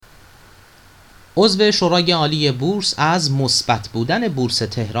عضو شورای عالی بورس از مثبت بودن بورس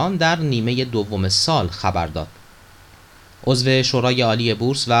تهران در نیمه دوم سال خبر داد. عضو شورای عالی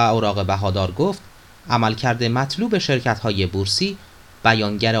بورس و اوراق بهادار گفت عملکرد مطلوب شرکت‌های بورسی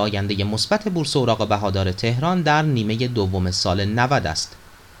بیانگر آینده مثبت بورس اوراق بهادار تهران در نیمه دوم سال 90 است.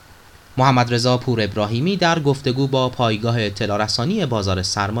 محمد رضا پور ابراهیمی در گفتگو با پایگاه اطلاع رسانی بازار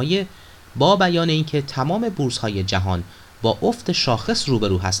سرمایه با بیان اینکه تمام بورس‌های جهان با افت شاخص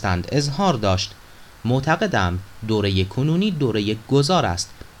روبرو هستند اظهار داشت معتقدم دوره کنونی دوره گذار است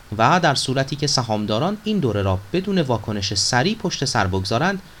و در صورتی که سهامداران این دوره را بدون واکنش سریع پشت سر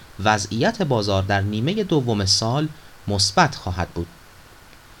بگذارند وضعیت بازار در نیمه دوم سال مثبت خواهد بود.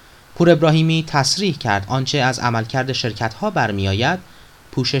 پور ابراهیمی تصریح کرد آنچه از عملکرد شرکت‌ها برمی‌آید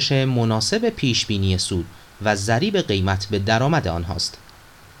پوشش مناسب پیشبینی سود و ضریب قیمت به درآمد آنهاست.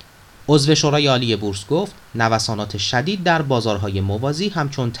 عضو شورای عالی بورس گفت نوسانات شدید در بازارهای موازی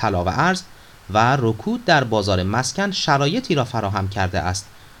همچون طلا و ارز و رکود در بازار مسکن شرایطی را فراهم کرده است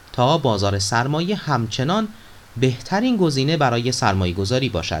تا بازار سرمایه همچنان بهترین گزینه برای سرمایه‌گذاری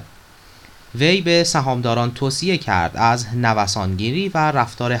باشد. وی به سهامداران توصیه کرد از نوسانگیری و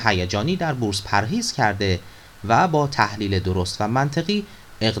رفتار هیجانی در بورس پرهیز کرده و با تحلیل درست و منطقی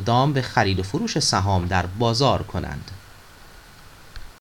اقدام به خرید و فروش سهام در بازار کنند.